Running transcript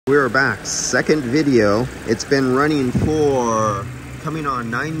We're back, second video. It's been running for coming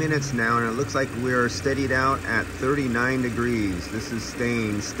on 9 minutes now, and it looks like we're steadied out at 39 degrees. This is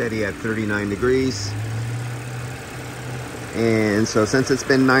staying steady at 39 degrees. And so since it's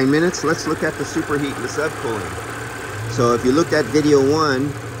been 9 minutes, let's look at the superheat and the subcooling. So if you looked at video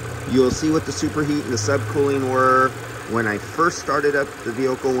 1, you'll see what the superheat and the subcooling were when I first started up the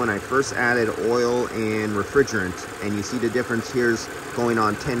vehicle, when I first added oil and refrigerant. And you see the difference here's going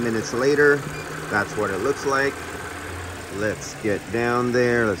on 10 minutes later. That's what it looks like. Let's get down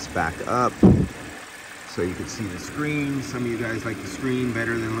there, let's back up so you can see the screen. Some of you guys like the screen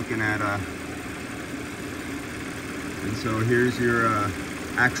better than looking at and so here's your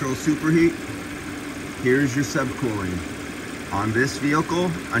actual superheat. Here's your subcooling. On this vehicle,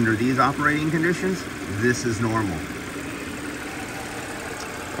 under these operating conditions, this is normal.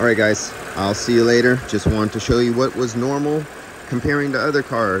 All right guys, I'll see you later. Just wanted to show you what was normal comparing to other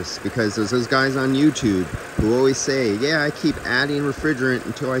cars, because there's those guys on YouTube who always say, yeah, I keep adding refrigerant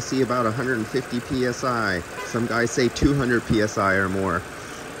until I see about 150 psi. Some guys say 200 psi or more,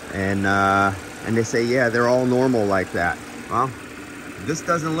 and they say, yeah, they're all normal like that. Well, this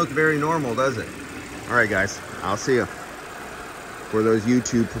doesn't look very normal, does it? All right guys, I'll see you. For those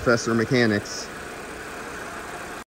YouTube professor mechanics.